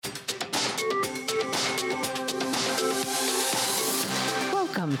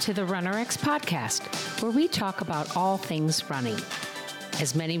to the RunnerX podcast, where we talk about all things running.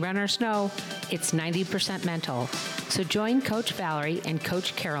 As many runners know, it's 90% mental. So join Coach Valerie and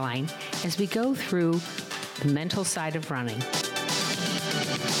Coach Caroline as we go through the mental side of running.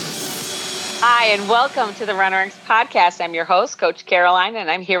 Hi, and welcome to the RunnerX podcast. I'm your host, Coach Caroline, and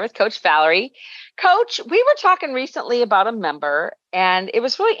I'm here with Coach Valerie. Coach, we were talking recently about a member, and it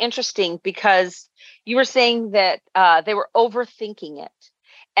was really interesting because you were saying that they were overthinking it.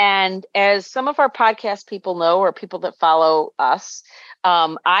 And as some of our podcast people know, or people that follow us,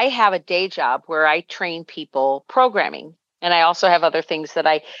 I have a day job where I train people programming. And I also have other things that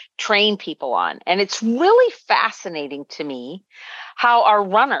I train people on. And it's really fascinating to me how our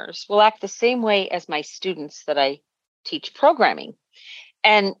runners will act the same way as my students that I teach programming.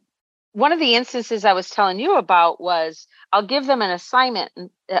 And one of the instances I was telling you about was I'll give them an assignment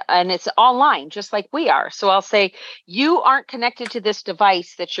and it's online, just like we are. So I'll say, you aren't connected to this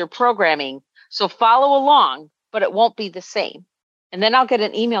device that you're programming, so follow along, but it won't be the same. And then I'll get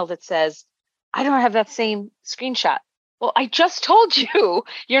an email that says, I don't have that same screenshot. Well, I just told you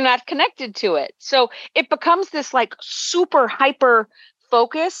you're not connected to it. So it becomes this like super hyper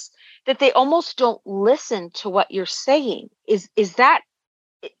focus that they almost don't listen to what you're saying.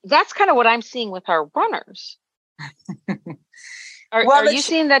 That's kind of what I'm seeing with our runners. Are you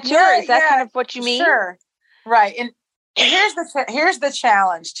seeing that too? Or is that kind of what you mean? Sure. Right. And here's the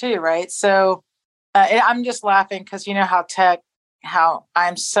challenge too, right? So and I'm just laughing because you know how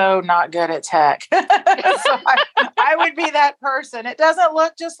I'm so not good at tech. So I would be that person. It doesn't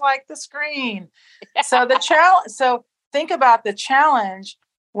look just like the screen. So so think about the challenge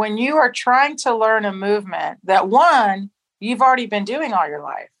when you are trying to learn a movement that you've already been doing all your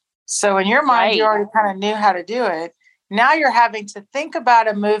life. So in your mind, You already kind of knew how to do it. Now you're having to think about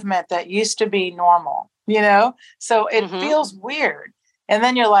a movement that used to be normal, So it feels weird. And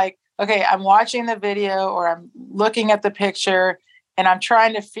then you're like, okay, I'm watching the video or I'm looking at the picture and I'm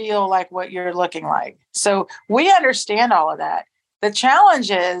trying to feel like what you're looking like. So we understand all of that. The challenge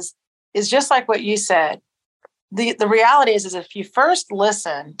is just like what you said. The reality is if you first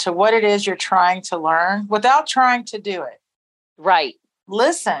listen to what it is you're trying to learn without trying to do it. Right.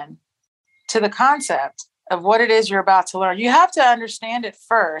 Listen to the concept of what it is you're about to learn. You have to understand it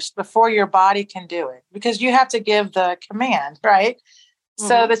first before your body can do it because you have to give the command, right? Mm-hmm.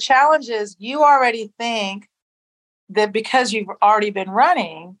 So the challenge is you already think that because you've already been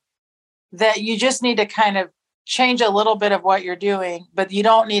running, that you just need to kind of change a little bit of what you're doing, but you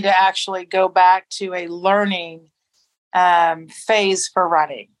don't need to actually go back to a learning phase for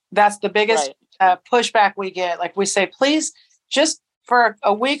running. That's the biggest pushback we get. Like we say, please, just for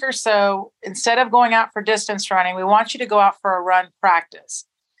a week or so, instead of going out for distance running, we want you to go out for a run practice.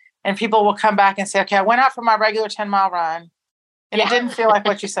 And people will come back and say, okay, I went out for my regular 10-mile run and it didn't feel like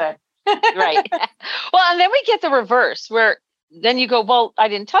what you said. Right. Well, and then we get the reverse where then you go, well, I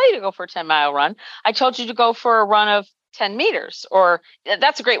didn't tell you to go for a 10-mile run. I told you to go for a run of 10 meters, or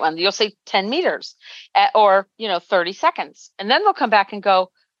that's a great one. You'll say 10 meters or 30 seconds. And then they'll come back and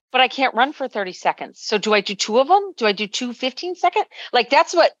go, but I can't run for 30 seconds. So do I do two of them? Do I do two 15-second? Like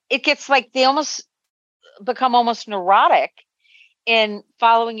that's what it gets like. They almost become almost neurotic in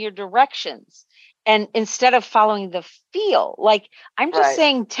following your directions. And instead of following the feel, like I'm just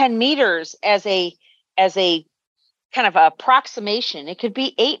saying 10 meters as a kind of approximation. It could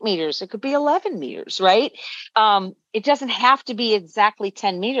be 8 meters. It could be 11 meters, right? It doesn't have to be exactly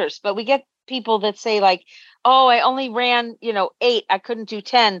 10 meters, but we get people that say like, oh, I only ran, 8. I couldn't do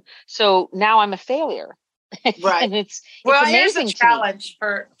 10. So now I'm a failure. Right. And it's amazing. Here's the to challenge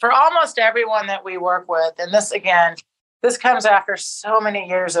for almost everyone that we work with. And this comes after so many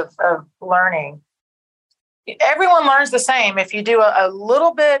years of learning. Everyone learns the same. If you do a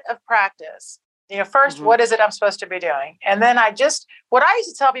little bit of practice, first, what is it I'm supposed to be doing? And then what I used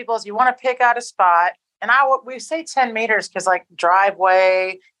to tell people is you want to pick out a spot. And we say 10 meters because like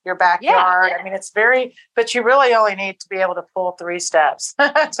driveway, your backyard. Yeah. I mean, but you really only need to be able to pull 3 steps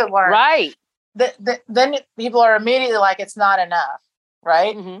to learn. Right. Then people are immediately like, it's not enough.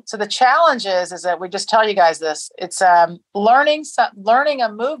 Right. Mm-hmm. So the challenge is that we just tell you guys this. It's learning a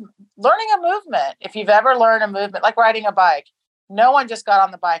movement. If you've ever learned a movement, like riding a bike, no one just got on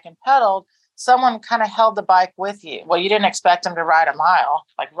the bike and pedaled. Someone kind of held the bike with you. Well, you didn't expect them to run a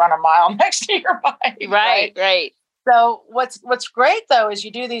mile next to your bike. Right. So what's great though is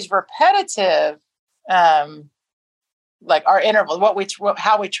you do these repetitive, like our interval,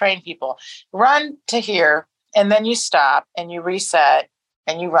 how we train people. Run to here, and then you stop and you reset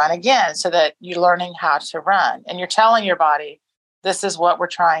and you run again, so that you're learning how to run and you're telling your body, this is what we're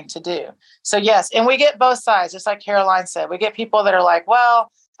trying to do. So yes, and we get both sides, just like Caroline said. We get people that are like,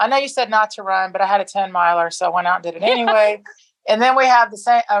 well, I know you said not to run, but I had a 10 miler. So I went out and did it anyway. And then we have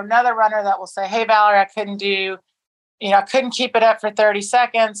another runner that will say, hey, Valerie, I couldn't keep it up for 30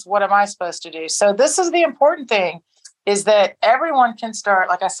 seconds. What am I supposed to do? So this is the important thing, is that everyone can start,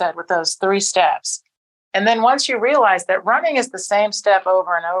 like I said, with those 3 steps. And then once you realize that running is the same step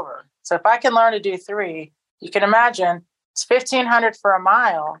over and over. So if I can learn to do 3, you can imagine it's 1,500 for a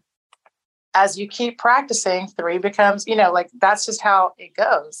mile. As you keep practicing, 3 becomes, like that's just how it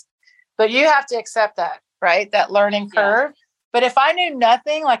goes. But you have to accept that, right? That learning curve. Yeah. But if I knew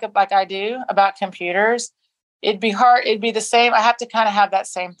nothing like I do about computers, it'd be hard. It'd be the same. I have to kind of have that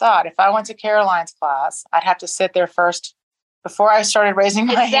same thought. If I went to Caroline's class, I'd have to sit there first before I started raising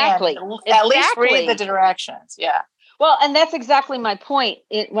my hand. At least read the directions. Yeah. Well, and that's exactly my point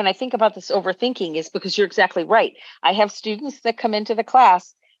when I think about this overthinking, is because you're exactly right. I have students that come into the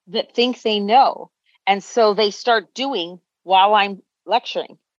class that think they know. And so they start doing while I'm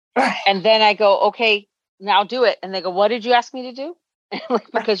lecturing. And then I go, okay, now do it. And they go, what did you ask me to do?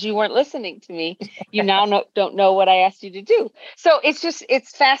 Because you weren't listening to me. You now don't know what I asked you to do. So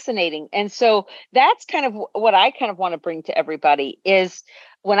it's fascinating. And so that's kind of what I kind of want to bring to everybody is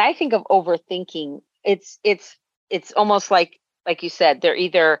when I think of overthinking, it's almost like you said, they're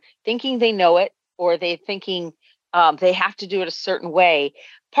either thinking they know it or they're thinking they have to do it a certain way.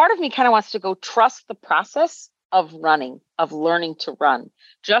 Part of me kind of wants to go trust the process of running, of learning to run,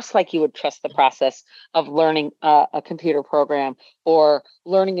 just like you would trust the process of learning a computer program or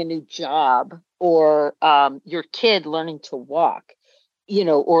learning a new job or your kid learning to walk,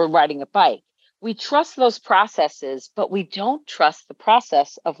 or riding a bike. We trust those processes, but we don't trust the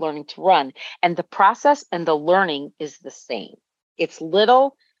process of learning to run. And the process and the learning is the same. It's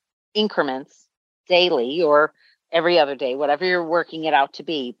little increments daily or every other day, whatever you're working it out to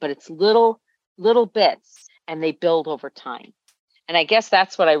be, but it's little bits and they build over time. And I guess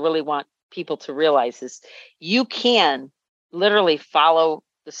that's what I really want people to realize is you can literally follow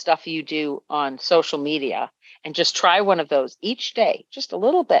the stuff you do on social media and just try one of those each day, just a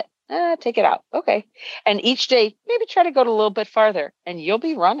little bit. Take it out. Okay. And each day, maybe try to go a little bit farther and you'll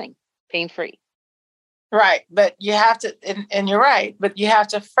be running pain-free. Right. But you have to, and you're right, but you have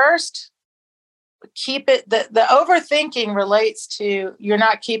to first keep it, the overthinking relates to you're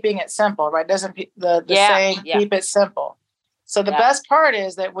not keeping it simple, right? Doesn't the saying keep it simple. So the best part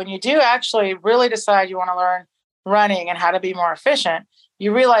is that when you do actually really decide you want to learn running and how to be more efficient,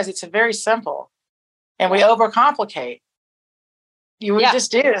 you realize it's very simple and we overcomplicate. We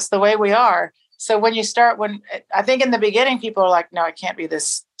just do. It's the way we are. So when I think in the beginning, people are like, no, it can't be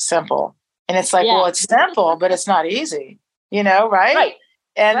this simple. And it's like, well, it's simple, but it's not easy, right? Right.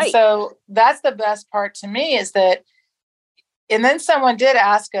 And so that's the best part to me is that, and then someone did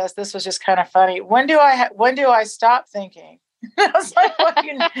ask us, this was just kind of funny. When do I stop thinking? I was like,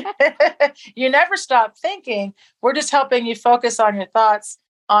 well, you never stop thinking. We're just helping you focus on your thoughts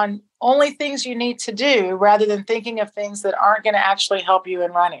on only things you need to do rather than thinking of things that aren't going to actually help you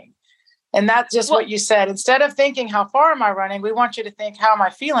in running. And that's just what you said. Instead of thinking, how far am I running? We want you to think, how am I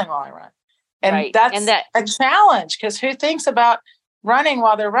feeling while I run? And that's a challenge because who thinks about running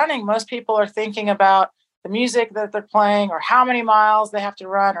while they're running? Most people are thinking about the music that they're playing or how many miles they have to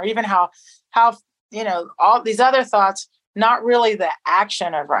run or even how all these other thoughts, not really the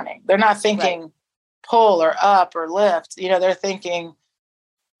action of running. They're not thinking pull or up or lift. They're thinking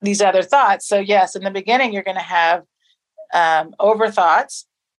these other thoughts. So yes, in the beginning, you're going to have overthoughts.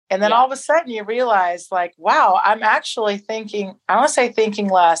 And then all of a sudden you realize like, wow, I'm actually thinking, I don't want to say thinking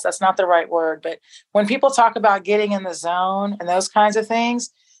less. That's not the right word. But when people talk about getting in the zone and those kinds of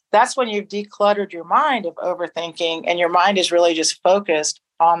things, that's when you've decluttered your mind of overthinking and your mind is really just focused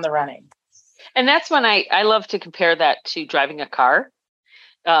on the running. And that's when I love to compare that to driving a car.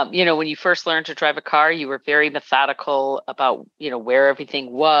 When you first learned to drive a car, you were very methodical about, where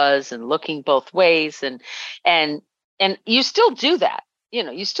everything was and looking both ways. And you still do that.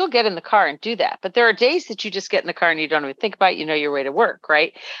 You still get in the car and do that. But there are days that you just get in the car and you don't even think about it, your way to work,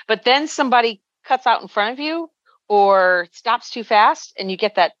 right? But then somebody cuts out in front of you or stops too fast and you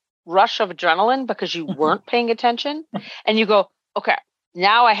get that rush of adrenaline because you weren't paying attention and you go, okay,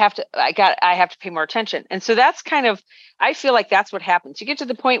 now I have to pay more attention. And so that's I feel like that's what happens. You get to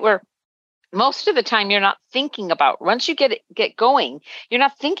the point where most of the time you're not thinking about, once you get going, you're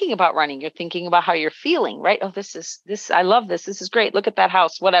not thinking about running. You're thinking about how you're feeling, right? Oh, I love this. This is great. Look at that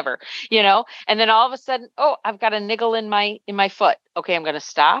house, whatever, and then all of a sudden, oh, I've got a niggle in my foot. Okay. I'm going to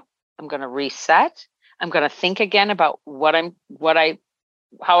stop. I'm going to reset. I'm going to think again about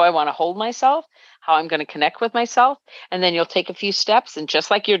how I want to hold myself, how I'm going to connect with myself. And then you'll take a few steps and just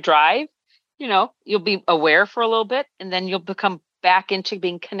like your drive, you'll be aware for a little bit and then you'll become back into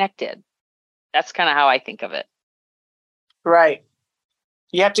being connected. That's kind of how I think of it. Right.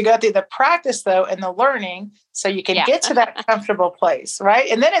 You have to go through the practice, though, and the learning so you can get to that comfortable place, right?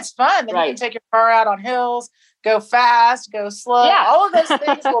 And then it's fun. Then you can take your car out on hills, go fast, go slow. Yeah. All of those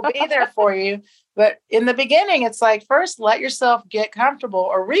things will be there for you. But in the beginning, it's like, first, let yourself get comfortable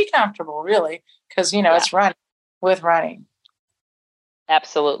or re-comfortable, really, because, it's running.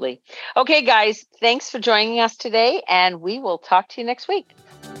 Absolutely. Okay, guys, thanks for joining us today, and we will talk to you next week.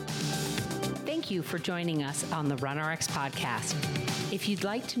 Thank you for joining us on the RunRx podcast. If you'd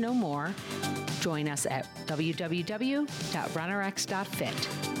like to know more, join us at www.runrx.fit.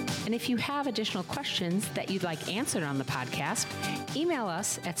 And if you have additional questions that you'd like answered on the podcast, email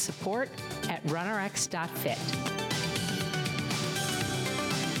us at support@runrx.fit.